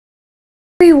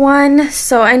Everyone,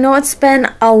 so I know it's been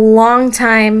a long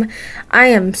time. I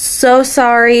am so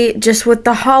sorry, just with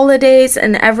the holidays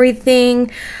and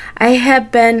everything. I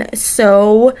have been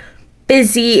so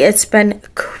busy. It's been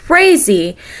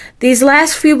crazy. These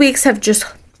last few weeks have just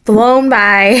flown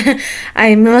by.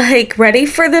 I'm like ready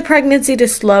for the pregnancy to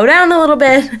slow down a little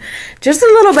bit, just a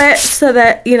little bit, so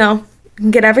that, you know, can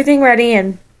get everything ready.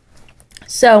 And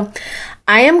so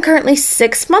I am currently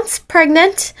 6 months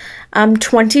pregnant.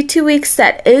 22 weeks.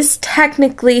 That is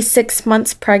technically 6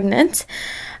 months pregnant.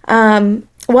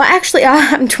 Well, actually,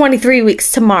 I'm 23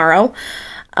 weeks tomorrow.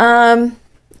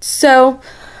 So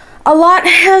a lot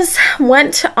has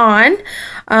went on.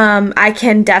 I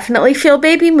can definitely feel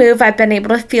baby move. I've been able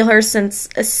to feel her since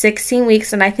 16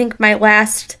 weeks, and I think my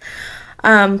last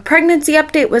pregnancy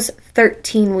update was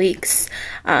 13 weeks.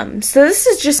 So this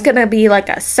is just going to be like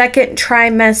a second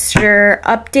trimester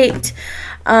update.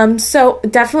 So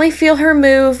definitely feel her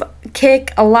move,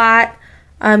 kick a lot.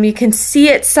 You can see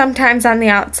it sometimes on the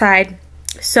outside.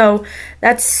 So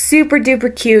that's super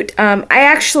duper cute. I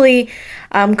actually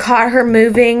caught her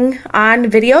moving on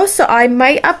video, so I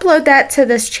might upload that to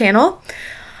this channel.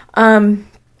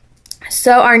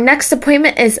 So our next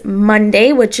appointment is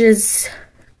Monday, which is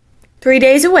 3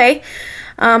 days away.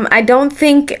 I don't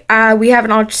think we have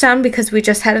an ultrasound because we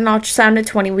just had an ultrasound at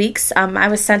 20 weeks. I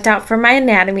was sent out for my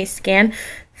anatomy scan,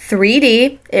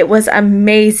 3D. It was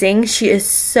amazing. She is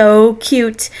so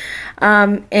cute,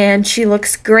 and she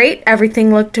looks great.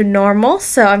 Everything looked normal,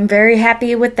 so I'm very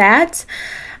happy with that.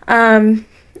 Yeah,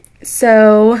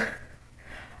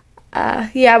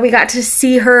 we got to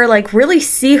see her, like really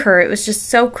see her. It was just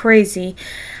so crazy.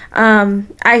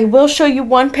 I will show you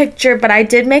one picture, but I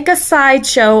did make a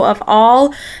slideshow of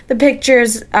all the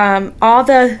pictures, all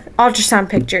the ultrasound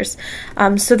pictures.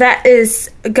 So that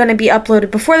is going to be uploaded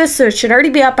before this, so it should already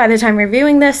be up by the time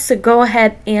reviewing this. So go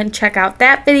ahead and check out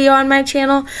that video on my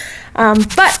channel.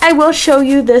 But I will show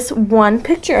you this one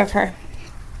picture of her.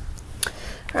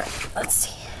 All right, let's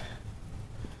see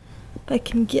if I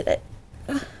can get it.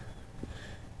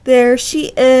 There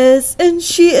she is, and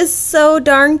she is so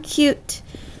darn cute.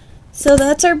 So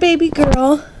that's our baby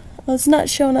girl. Oh, it's not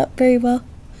showing up very well.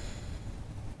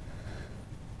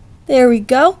 There we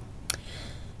go.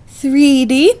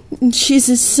 3D. And she's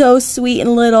just so sweet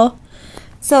and little.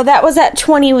 So that was at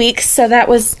 20 weeks. So that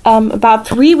was about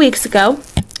 3 weeks ago.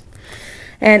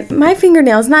 And my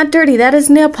fingernail's not dirty. That is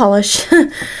nail polish.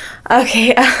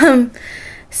 Okay.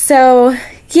 So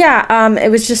yeah,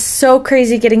 it was just so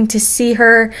crazy getting to see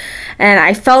her, and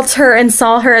I felt her and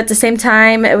saw her at the same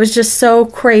time. It was just so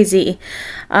crazy.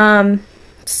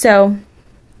 So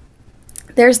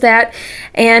there's that,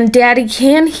 and Daddy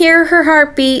can hear her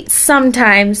heartbeat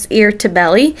sometimes, ear to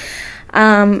belly.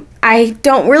 I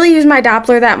don't really use my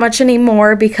Doppler that much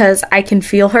anymore because I can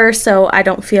feel her, so I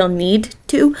don't feel need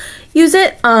to use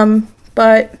it.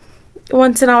 But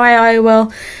once in a while I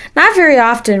will. Not very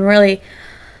often, really.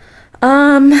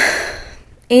 And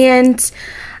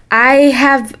I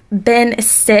have been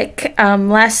sick.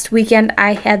 Last weekend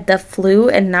I had the flu,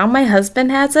 and now my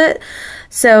husband has it.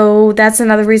 So that's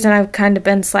another reason I've kind of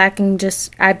been slacking.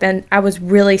 I was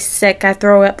really sick. I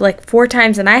threw up like 4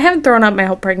 times, and I haven't thrown up my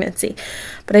whole pregnancy,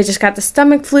 but I just got the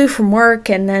stomach flu from work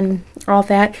and then all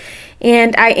that.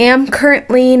 And I am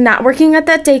currently not working at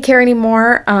that daycare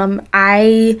anymore.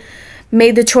 I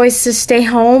made the choice to stay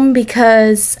home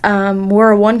because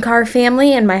we're a one-car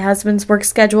family, and my husband's work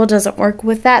schedule doesn't work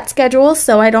with that schedule,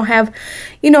 so I don't have,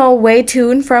 you know, a way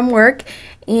to and from work.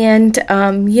 And,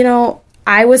 you know,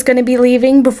 I was going to be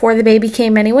leaving before the baby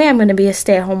came anyway. I'm going to be a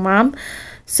stay-at-home mom,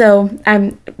 so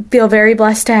I feel very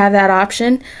blessed to have that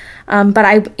option. But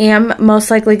I am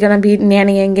most likely going to be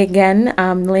nannying again,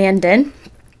 Landon.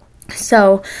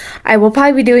 So I will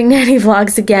probably be doing nanny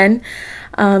vlogs again.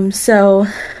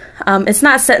 It's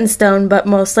not set in stone, but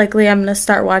most likely I'm going to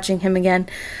start watching him again.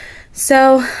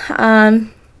 So,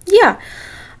 yeah.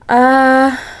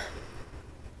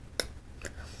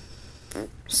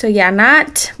 So yeah,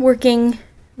 not working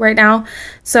right now.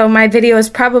 So my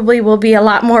videos probably will be a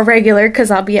lot more regular because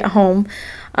I'll be at home.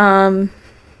 Had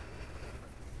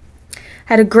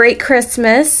a great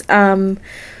Christmas.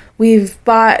 We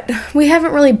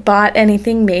haven't really bought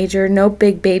anything major, no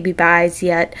big baby buys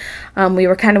yet. We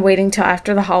were kind of waiting till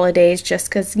after the holidays just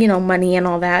because, you know, money and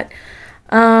all that.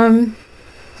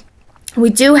 We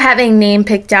do have a name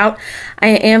picked out. I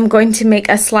am going to make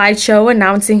a slideshow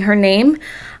announcing her name.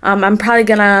 I'm probably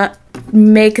going to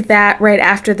make that right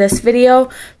after this video,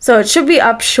 so it should be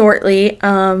up shortly.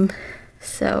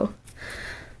 So, I'm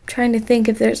trying to think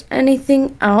if there's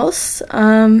anything else.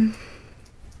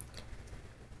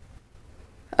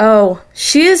 Oh,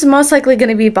 she is most likely going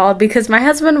to be bald because my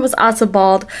husband was also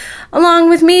bald along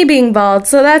with me being bald.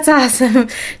 So that's awesome.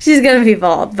 She's going to be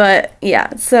bald. But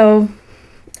yeah, so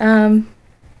that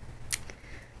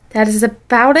is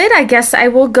about it. I guess I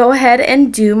will go ahead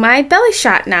and do my belly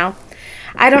shot now.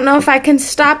 I don't know if I can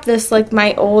stop this like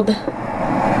my old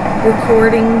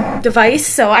recording device.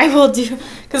 So I will do,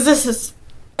 because this is,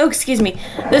 oh, excuse me,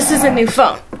 this is a new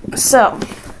phone. So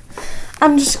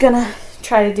I'm just going to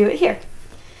try to do it here.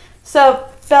 So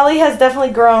belly has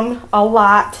definitely grown a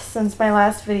lot since my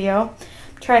last video.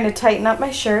 I'm trying to tighten up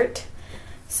my shirt.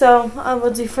 So I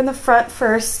will do from the front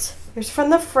first. Here's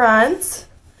from the front.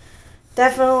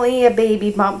 Definitely a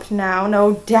baby bump now,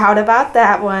 no doubt about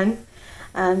that one.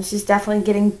 She's definitely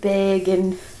getting big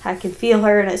and I can feel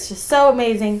her and it's just so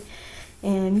amazing.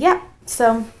 And yeah,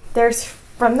 so there's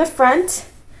from the front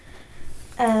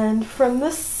and from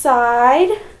the side.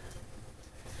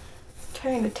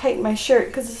 Trying to tighten my shirt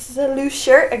because this is a loose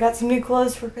shirt. I got some new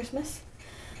clothes for Christmas.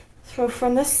 So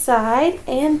from the side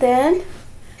and then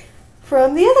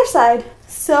from the other side.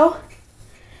 So,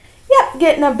 yep,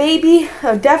 getting a baby.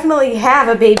 I definitely have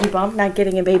a baby bump, not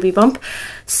getting a baby bump.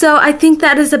 So I think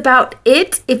that is about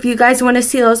it. If you guys want to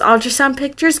see those ultrasound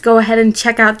pictures, go ahead and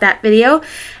check out that video.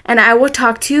 And I will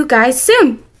talk to you guys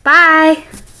soon. Bye.